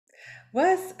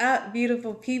What's up,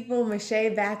 beautiful people?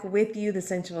 Mache back with you, the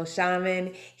Sensual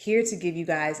Shaman, here to give you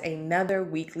guys another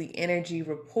weekly energy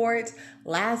report.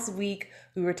 Last week,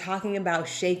 we were talking about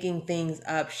shaking things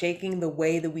up, shaking the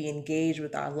way that we engage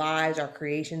with our lives, our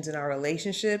creations, and our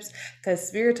relationships, because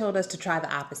Spirit told us to try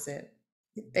the opposite.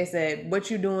 They said,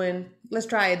 what you doing? Let's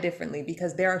try it differently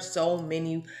because there are so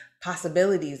many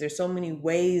possibilities. There's so many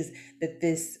ways that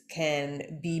this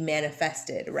can be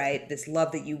manifested, right? This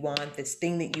love that you want, this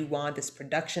thing that you want, this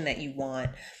production that you want.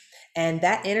 And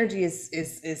that energy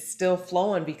is still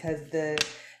flowing because the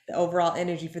overall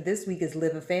energy for this week is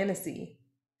live a fantasy.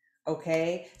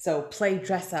 Okay? So play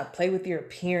dress up, play with your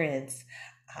appearance,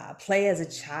 play as a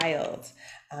child.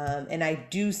 And I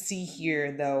do see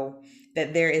here, though,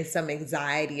 that there is some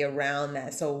anxiety around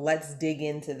that. So let's dig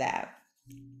into that.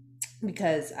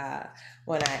 Because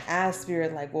when I asked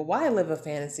Spirit, like, well, why live a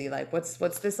fantasy? Like, what's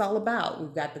this all about?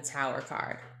 We've got the Tower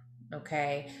card.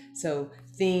 Okay, so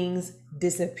things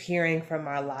disappearing from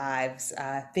our lives,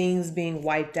 things being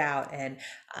wiped out, and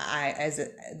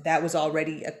that was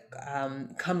already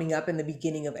coming up in the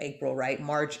beginning of April, right?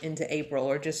 March into April,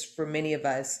 or just for many of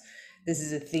us, this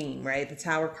is a theme, right? The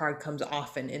Tower card comes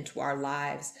often into our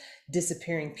lives,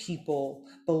 disappearing people,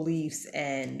 beliefs,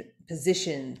 and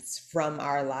positions from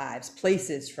our lives,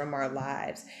 places from our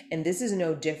lives. And this is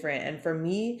no different. And for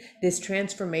me, this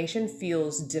transformation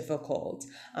feels difficult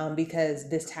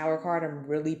because this Tower card, I'm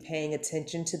really paying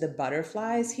attention to the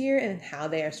butterflies here and how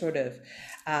they are sort of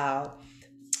uh,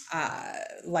 uh,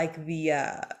 like the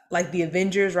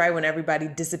Avengers, right? When everybody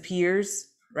disappears,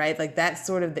 right? Like that's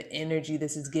sort of the energy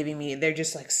this is giving me. They're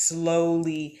just like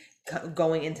slowly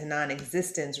going into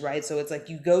non-existence, right? So it's like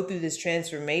you go through this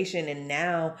transformation and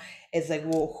now it's like,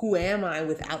 well, who am I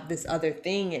without this other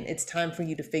thing? And it's time for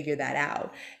you to figure that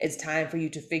out. It's time for you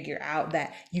to figure out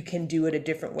that you can do it a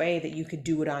different way, that you could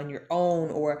do it on your own,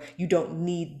 or you don't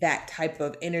need that type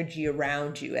of energy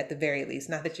around you at the very least.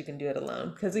 Not that you can do it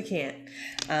alone, because we can't.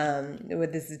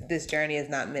 With this journey is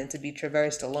not meant to be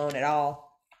traversed alone at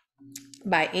all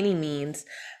by any means.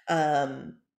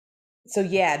 So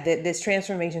yeah, this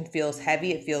transformation feels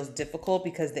heavy. It feels difficult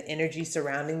because the energy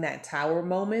surrounding that tower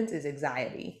moment is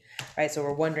anxiety, right? So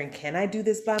we're wondering, can I do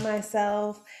this by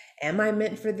myself? Am I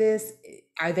meant for this?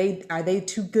 Are they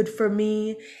too good for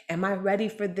me? Am I ready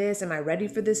for this? Am I ready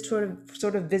for this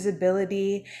sort of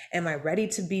visibility? Am I ready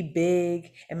to be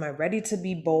big? Am I ready to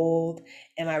be bold?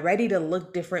 Am I ready to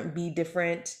look different, be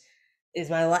different?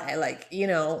 Is my life like,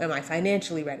 am I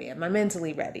financially ready? Am I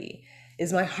mentally ready?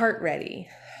 Is my heart ready?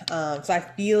 So I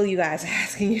feel you guys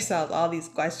asking yourselves all these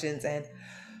questions and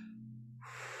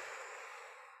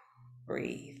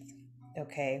breathe.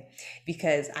 Okay,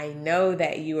 because I know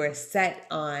that you are set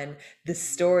on the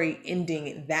story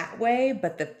ending that way,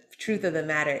 but the truth of the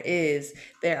matter is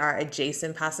there are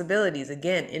adjacent possibilities.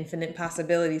 Again, infinite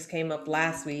possibilities came up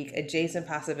last week, adjacent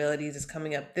possibilities is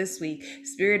coming up this week.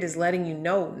 Spirit is letting you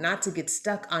know not to get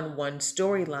stuck on one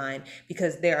storyline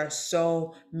because there are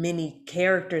so many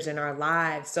characters in our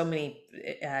lives, so many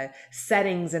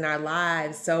settings in our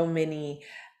lives, so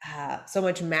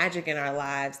much magic in our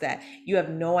lives that you have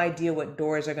no idea what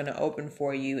doors are going to open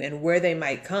for you and where they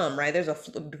might come, right? There's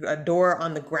a door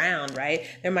on the ground, right?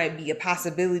 There might be a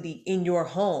possibility in your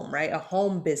home, right? A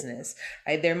home business,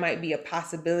 right? There might be a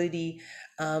possibility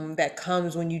that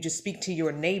comes when you just speak to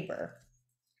your neighbor.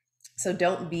 So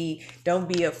don't be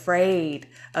afraid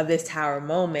of this tower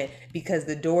moment because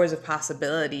the doors of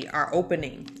possibility are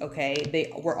opening. Okay,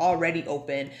 they were already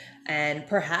open, and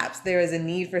perhaps there is a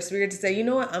need for Spirit to say, you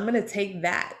know what, I'm gonna take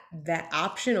that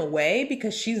option away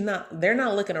because they're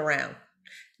not looking around.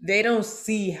 They don't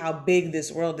see how big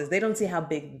this world is. They don't see how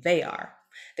big they are.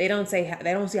 They don't see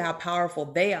how powerful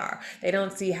they are. They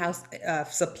don't see how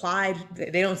supplied.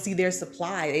 They don't see their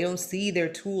supply. They don't see their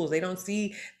tools. They don't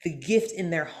see the gift in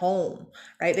their home,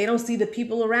 right? They don't see the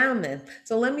people around them.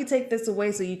 So let me take this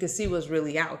away so you can see what's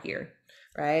really out here,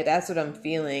 right? That's what I'm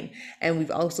feeling. And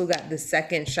we've also got the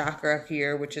second chakra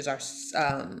here, which is our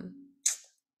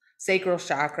sacral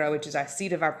chakra, which is our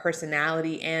seat of our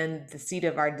personality and the seat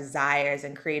of our desires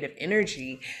and creative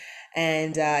energy.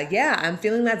 And yeah, I'm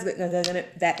feeling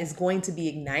that is going to be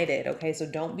ignited. Okay, so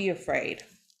don't be afraid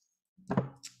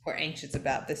or anxious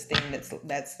about this thing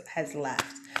that's has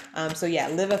left. So yeah,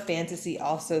 live a fantasy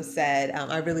also said.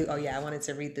 I wanted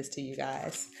to read this to you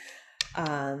guys.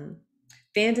 Um,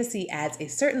 Fantasy adds a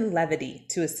certain levity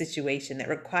to a situation that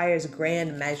requires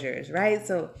grand measures, right?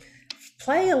 So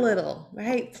play a little,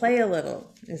 right? Play a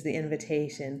little is the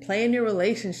invitation. Play in your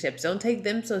relationships. Don't take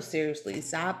them so seriously.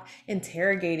 Stop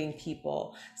interrogating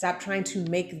people. Stop trying to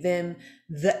make them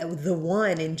the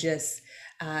one and just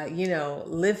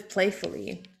live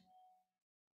playfully.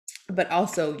 but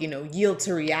also, yield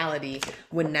to reality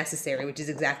when necessary, which is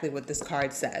exactly what this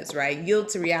card says, right? Yield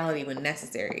to reality when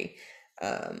necessary.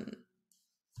 All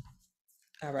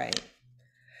right.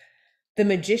 The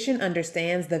magician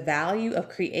understands the value of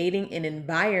creating an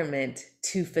environment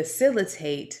to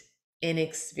facilitate an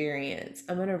experience.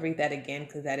 I'm going to read that again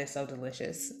because that is so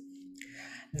delicious.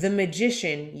 The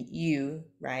magician, you,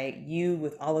 right? You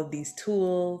with all of these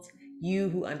tools, you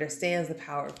who understands the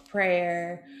power of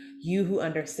prayer, you who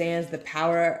understands the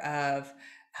power of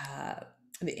uh,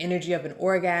 the energy of an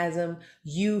orgasm,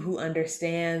 you who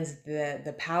understands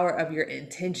the power of your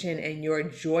intention and your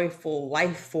joyful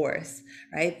life force,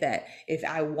 right? That if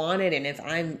I want it and if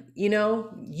I'm,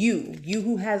 you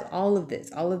who has all of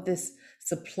this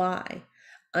supply,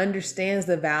 understands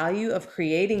the value of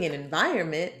creating an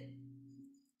environment,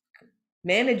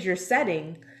 manage your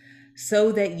setting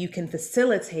so that you can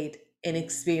facilitate an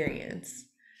experience,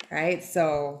 right?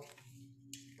 So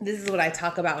this is what I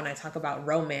talk about when I talk about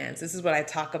romance. This is what I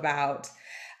talk about,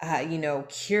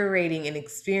 curating an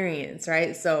experience,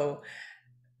 right? So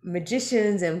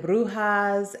magicians and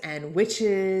brujas and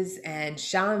witches and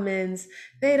shamans,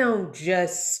 they don't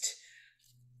just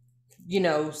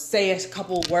say a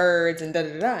couple words and da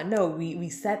da da. No, we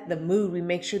set the mood. We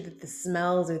make sure that the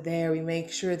smells are there. We make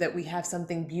sure that we have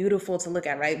something beautiful to look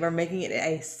at, right? We're making it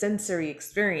a sensory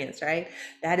experience, right?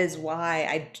 That is why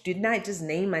I did not just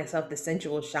name myself the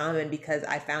sensual shaman because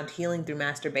I found healing through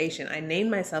masturbation. I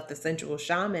named myself the sensual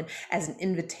shaman as an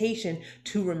invitation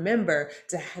to remember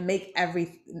to make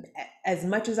as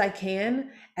much as I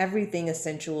can, everything a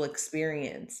sensual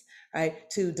experience, right?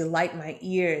 To delight my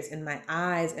ears and my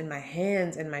eyes and my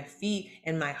hands and my feet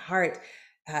and my heart,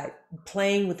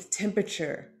 playing with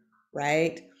temperature,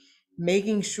 right?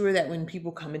 Making sure that when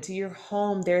people come into your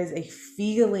home, there's a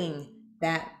feeling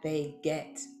that they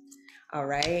get. All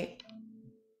right.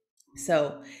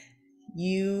 So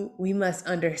we must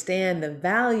understand the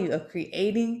value of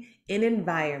creating an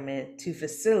environment to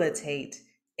facilitate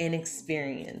an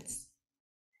experience.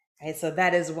 Right, so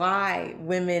that is why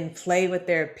women play with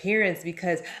their appearance,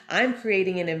 because I'm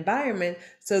creating an environment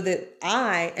so that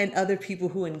I and other people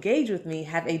who engage with me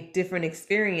have a different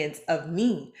experience of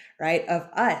me, right? Of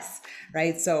us,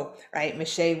 right? So, right,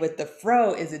 Michelle with the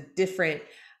fro is a different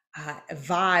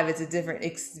vibe. It's a different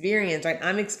experience, right?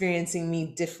 I'm experiencing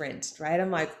me different, right? I'm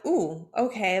like, ooh,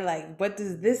 okay, like what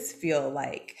does this feel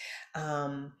like?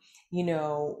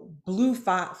 Blue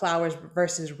flowers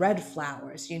versus red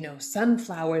flowers,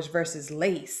 sunflowers versus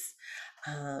lace,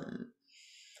 um,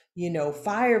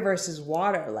 fire versus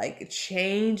water, like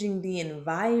changing the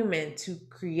environment to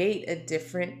create a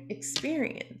different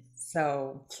experience.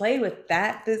 So play with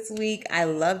that this week. I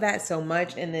love that so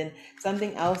much. And then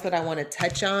something else that I want to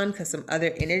touch on because some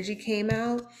other energy came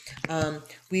out.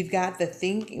 We've got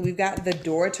the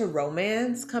door to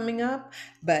romance coming up,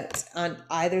 but on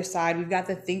either side, we've got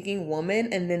the thinking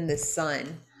woman and then the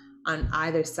sun on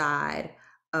either side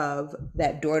of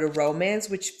that door to romance,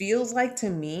 which feels like to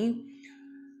me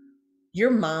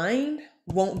your mind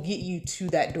won't get you to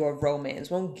that door of romance,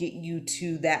 won't get you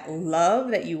to that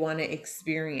love that you want to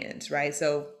experience, right?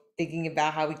 So thinking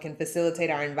about how we can facilitate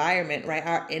our environment, right?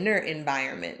 Our inner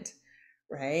environment,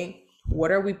 right?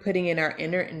 What are we putting in our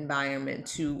inner environment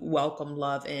to welcome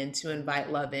love in, to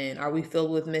invite love in? Are we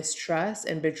filled with mistrust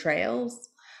and betrayals?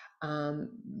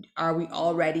 Are we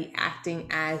already acting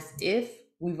as if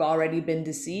we've already been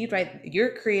deceived, right?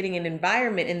 You're creating an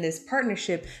environment in this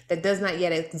partnership that does not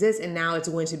yet exist, and now it's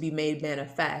going to be made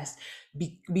manifest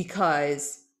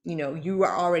because you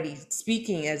are already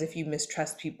speaking as if you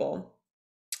mistrust people.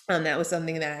 That was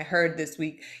something that I heard this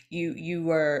week. You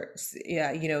were,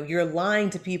 yeah, you're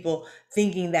lying to people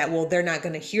thinking that, well, they're not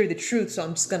going to hear the truth, so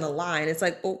I'm just going to lie. And it's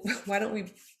like, well, why don't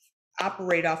we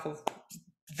operate off of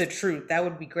the truth? That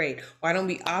would be great. Why don't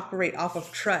we operate off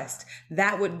of trust?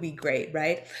 That would be great,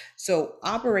 right? So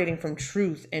operating from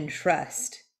truth and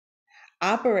trust,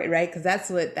 operate, right? Because that's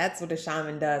what a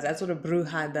shaman does. That's what a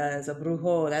bruja does, a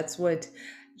brujo. That's what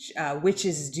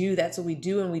witches do. That's what we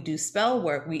do when we do spell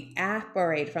work. We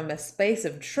operate from a space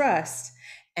of trust,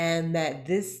 and that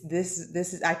this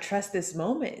is, I trust this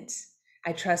moment.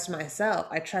 I trust myself.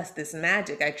 I trust this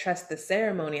magic. I trust the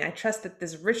ceremony. I trust that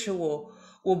this ritual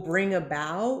will bring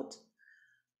about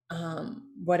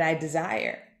what I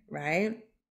desire, right?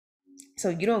 So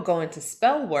you don't go into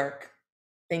spell work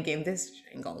thinking this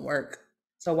ain't gonna work.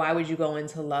 So why would you go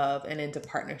into love and into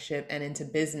partnership and into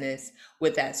business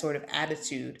with that sort of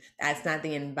attitude? That's not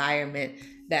the environment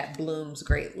that blooms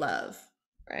great love,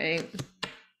 right?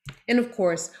 And of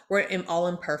course, we're all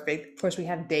imperfect. Of course, we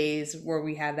have days where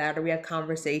we have that, or we have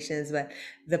conversations, but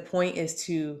the point is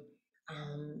to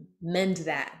mend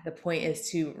that. The point is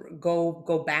to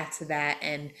go back to that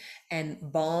and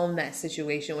balm that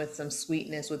situation with some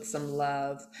sweetness, with some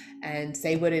love, and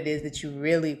say what it is that you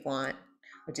really want,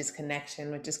 which is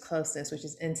connection, which is closeness, which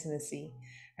is intimacy.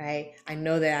 Right? I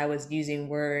know that I was using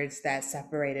words that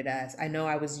separated us. I know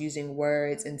I was using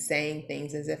words and saying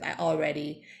things as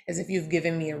if you've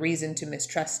given me a reason to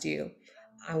mistrust you.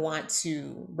 I want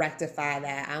to rectify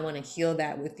that. I want to heal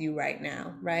that with you right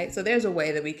now, right? So there's a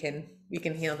way that we can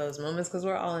heal those moments, because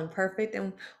we're all imperfect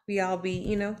and we all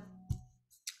be,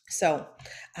 So,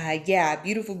 yeah,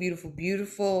 beautiful, beautiful,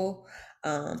 beautiful.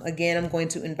 Again, I'm going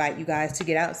to invite you guys to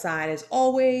get outside as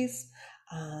always.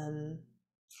 Um,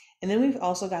 and then we've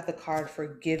also got the card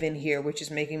forgiven here, which is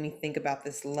making me think about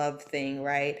this love thing,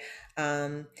 right?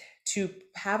 To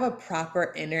have a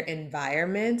proper inner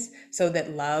environment so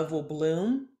that love will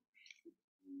bloom,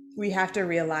 we have to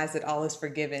realize that all is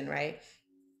forgiven, right?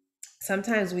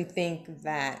 Sometimes we think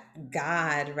that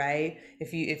God, right,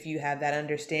 if you have that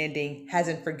understanding,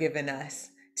 hasn't forgiven us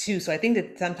too. So I think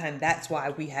that sometimes that's why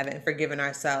we haven't forgiven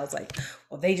ourselves. Like,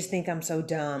 well, they just think I'm so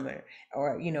dumb,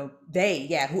 or they,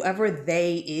 yeah, whoever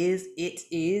they is, it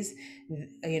is,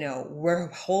 we're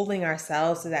holding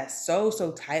ourselves to that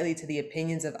so tightly, to the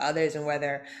opinions of others, and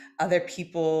whether other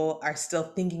people are still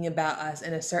thinking about us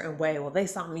in a certain way. Well, they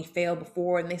saw me fail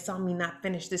before, and they saw me not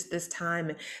finish this time,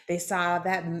 and they saw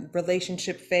that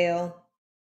relationship fail.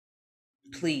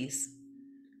 Please,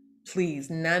 please,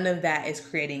 none of that is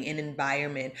creating an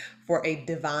environment for a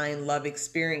divine love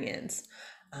experience.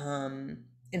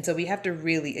 And so we have to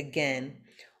really, again,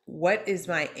 what is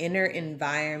my inner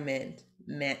environment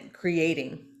meant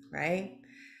creating, right?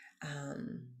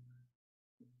 Um,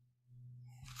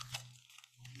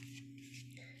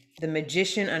 The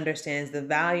magician understands the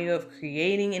value of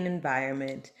creating an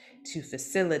environment to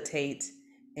facilitate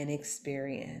an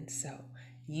experience. So,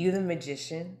 you, the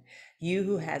magician, you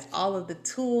who has all of the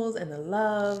tools and the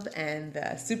love and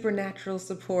the supernatural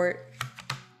support,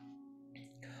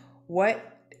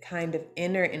 what kind of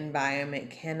inner environment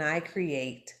can I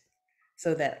create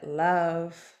so that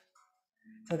love,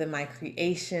 so that my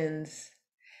creations,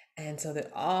 and so that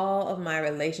all of my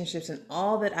relationships and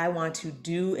all that I want to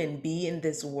do and be in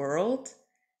this world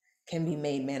can be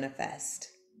made manifest?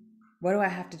 What do I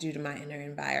have to do to my inner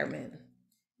environment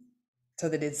so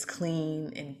that it's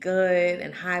clean and good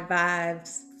and high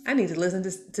vibes? I need to listen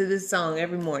to this song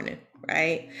every morning,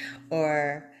 right?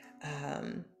 Or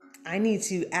I need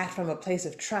to act from a place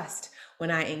of trust when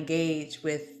I engage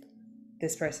with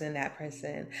this person and that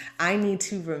person. I need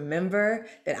to remember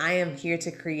that I am here to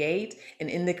create,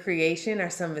 and in the creation are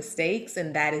some mistakes,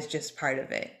 and that is just part of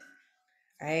it,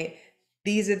 right?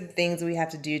 These are the things we have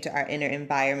to do to our inner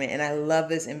environment. And I love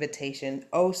this invitation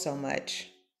oh so much.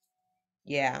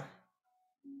 Yeah.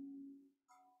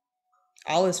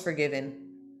 All is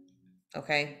forgiven.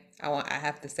 Okay. I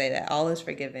have to say that. All is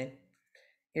forgiven.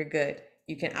 You're good.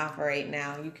 You can operate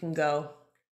now. You can go.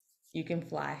 You can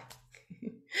fly.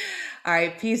 All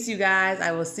right. Peace, you guys.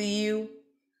 I will see you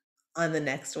on the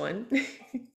next one.